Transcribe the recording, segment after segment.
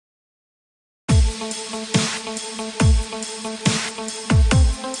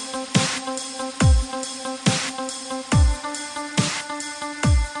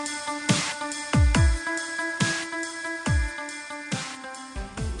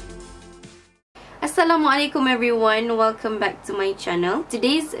Assalamualaikum everyone, welcome back to my channel.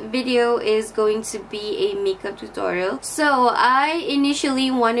 Today's video is going to be a makeup tutorial. So I initially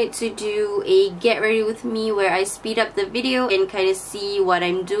wanted to do a get ready with me where I speed up the video and kind of see what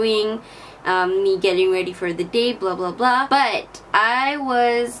I'm doing, me getting ready for the day, blah blah blah. But I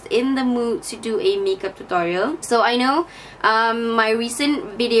was in the mood to do a makeup tutorial. So I know my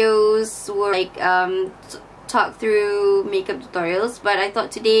recent videos were like talk through makeup tutorials, but I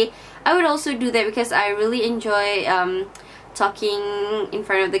thought today I would also do that because I really enjoy talking in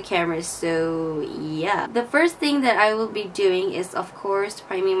front of the camera. So yeah, the first thing that I will be doing is of course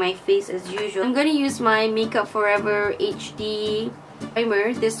priming my face as usual. I'm gonna use my Makeup Forever HD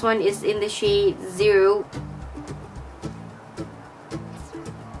primer. This one is in the shade 0.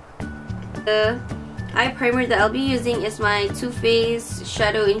 The eye primer that I'll be using is my Too Faced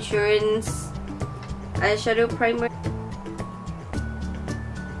Shadow Insurance eyeshadow primer.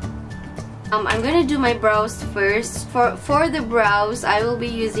 I'm gonna do my brows first. For the brows, I will be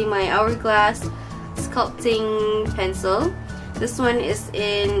using my Hourglass sculpting pencil. This one is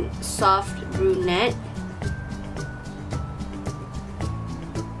in soft brunette.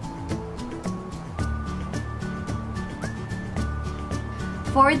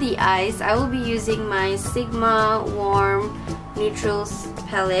 For the eyes, I will be using my Sigma Warm Neutrals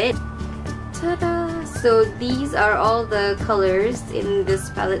palette. Ta-da! So these are all the colors in this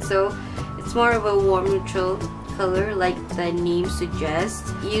palette. So it's more of a warm neutral color like the name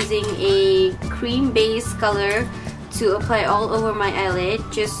suggests. Using a cream base color to apply all over my eyelid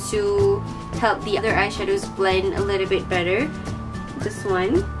just to help the other eyeshadows blend a little bit better. This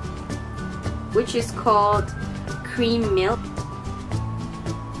one, which is called Cream Milk.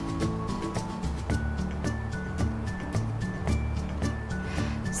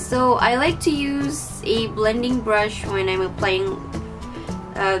 So I like to use a blending brush when I'm applying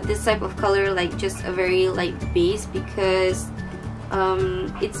this type of color, like just a very light base, because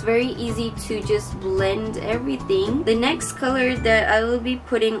it's very easy to just blend everything. The next color that I will be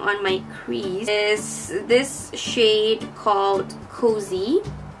putting on my crease is this shade called Cozy,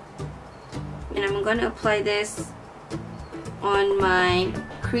 and I'm gonna apply this on my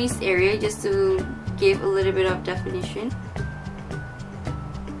crease area just to give a little bit of definition.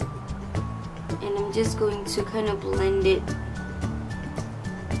 And I'm just going to kind of blend it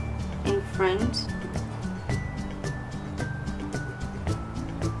in front.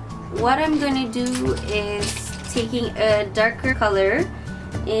 What I'm gonna do is taking a darker color,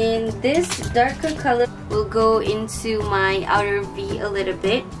 and this darker color will go into my outer V a little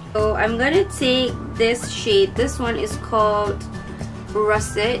bit. So I'm gonna take this shade. This one is called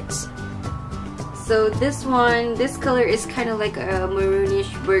Russet. So this color is kind of like a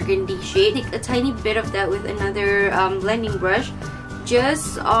maroonish burgundy shade. Take a tiny bit of that with another blending brush,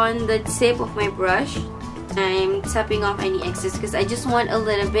 just on the tip of my brush. I'm tapping off any excess because I just want a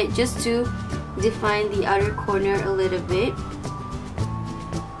little bit, just to define the outer corner a little bit.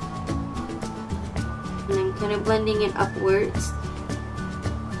 And I'm kind of blending it upwards.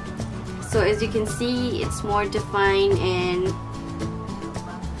 So as you can see, it's more defined, and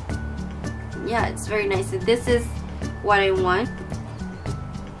yeah, it's very nice. So this is what I want.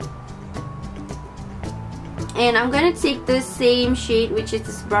 And I'm gonna take the same shade, which is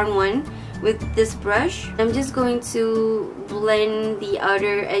this brown one, with this brush. I'm just going to blend the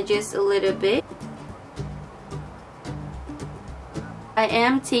outer edges a little bit. I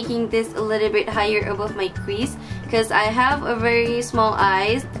am taking this a little bit higher above my crease because I have a very small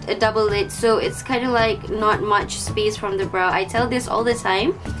eyes, a double lid, so it's kind of like not much space from the brow. I tell this all the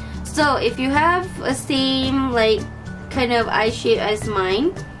time. So if you have a same like kind of eye shape as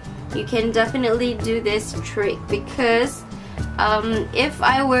mine, you can definitely do this trick, because if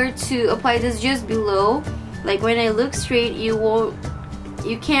I were to apply this just below, like when I look straight, you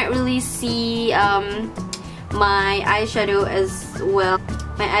can't really see my eyeshadow as well.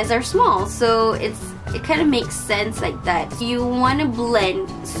 My eyes are small, so it kind of makes sense like that. You want to blend,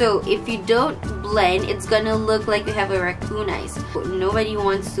 so if you don't blend, it's gonna look like you have a raccoon eyes. Nobody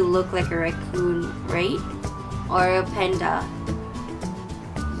wants to look like a raccoon, right? Or a panda.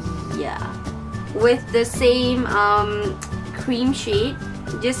 Yeah. With the same cream shade,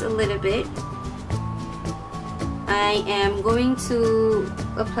 just a little bit, I am going to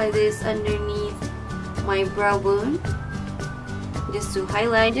apply this underneath my brow bone just to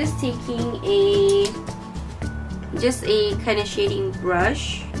highlight. Just taking a kind of shading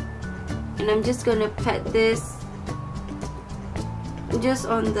brush, and I'm just gonna pat this just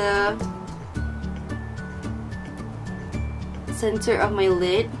on the center of my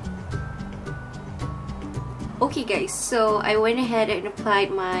lid. Okay guys, so I went ahead and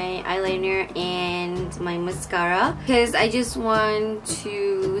applied my eyeliner and my mascara because I just want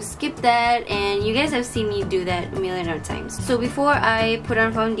to skip that, and you guys have seen me do that a million of times. So before I put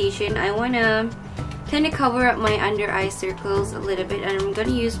on foundation, I want to kind of cover up my under eye circles a little bit, and I'm going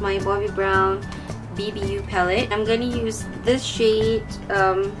to use my Bobbi Brown BBU palette. I'm going to use this shade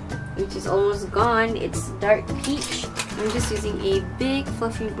which is almost gone. It's dark peach. I'm just using a big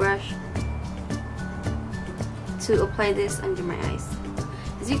fluffy brush to apply this under my eyes.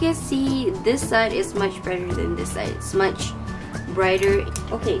 As you can see, this side is much better than this side. It's much brighter.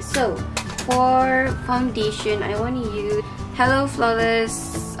 Okay, so for foundation, I want to use Hello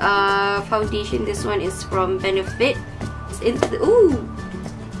Flawless foundation. This one is from Benefit. It's in the,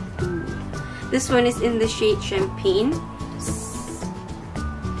 this one is in the shade Champagne.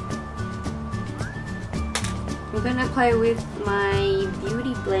 I'm gonna apply with my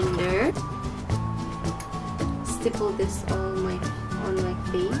beauty blender. Stipple this on my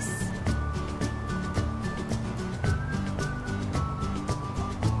face.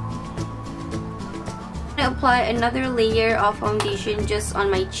 I'm gonna apply another layer of foundation just on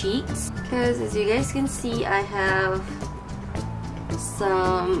my cheeks, because as you guys can see, I have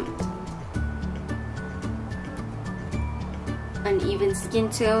some uneven skin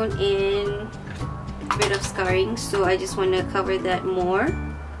tone and a bit of scarring, so I just want to cover that more.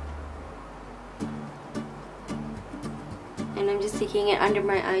 And I'm just taking it under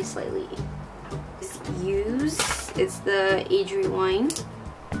my eye slightly. It's the Age Rewind.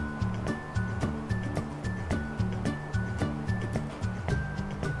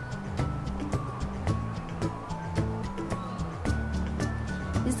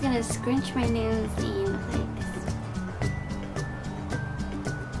 Just gonna scrunch my nose in like this.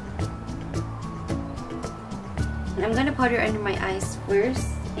 And I'm gonna powder under my eyes first,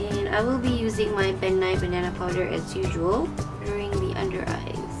 and I will be using my Nye Banana Powder as usual during the under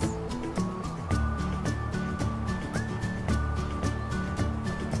eyes.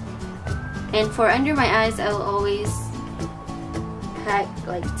 And for under my eyes, I will always tap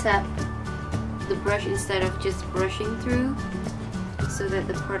the brush instead of just brushing through, so that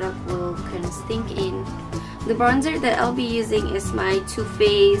the product will kind of sink in. The bronzer that I'll be using is my Too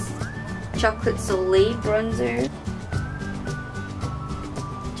Faced Chocolate Soleil bronzer.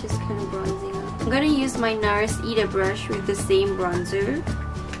 Just kind of bronzing up. I'm gonna use my NARS Iv'e brush with the same bronzer.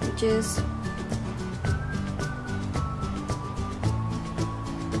 Just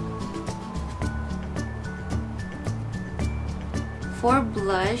for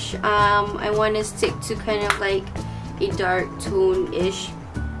blush, I want to stick to kind of like a dark tone-ish,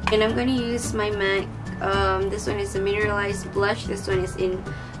 and I'm gonna use my MAC. This one is a mineralized blush. This one is in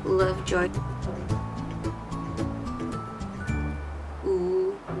Lovejoy.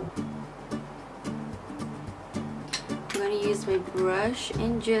 Ooh. I'm gonna use my brush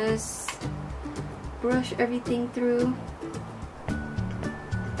and just brush everything through.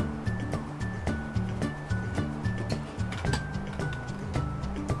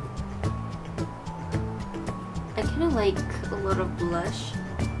 I kind of like a lot of blush,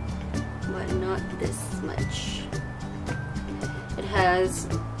 but not this much. It has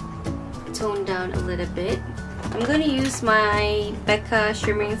toned down a little bit. I'm going to use my Becca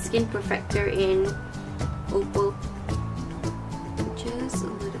Shimmering Skin Perfector in Opal. Just a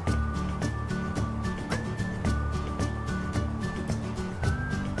little bit.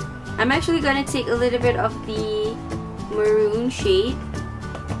 I'm actually going to take a little bit of the maroon shade.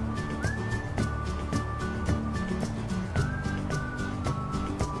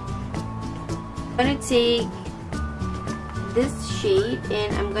 I'm going to take this shade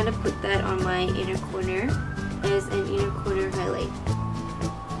and I'm going to put that on my inner corner as an inner corner highlight.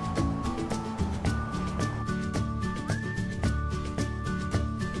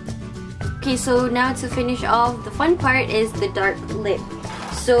 Okay, so now to finish off, the fun part is the dark lip.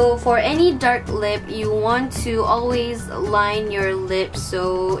 So for any dark lip, you want to always line your lips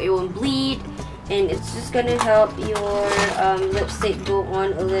so it won't bleed, and it's just going to help your lipstick go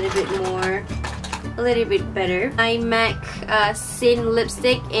on a little bit better. My MAC Sin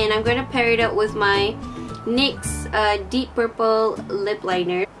lipstick, and I'm going to pair it up with my NYX Deep Purple lip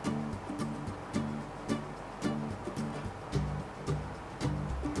liner.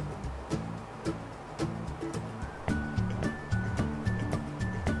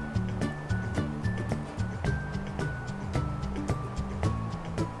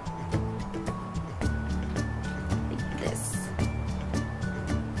 Like this.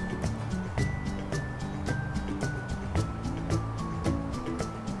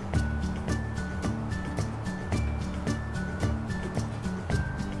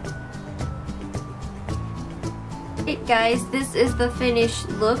 Alright guys, this is the finished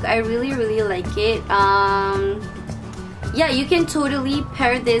look. I really like it. Yeah, you can totally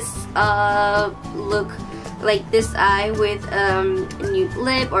pair this look like this eye with a nude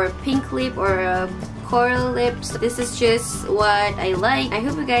lip or a pink lip or a coral lips. This is just what I like. I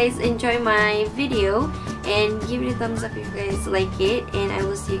hope you guys enjoy my video and give it a thumbs up if you guys like it, and I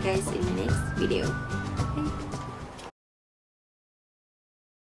will see you guys in the next video.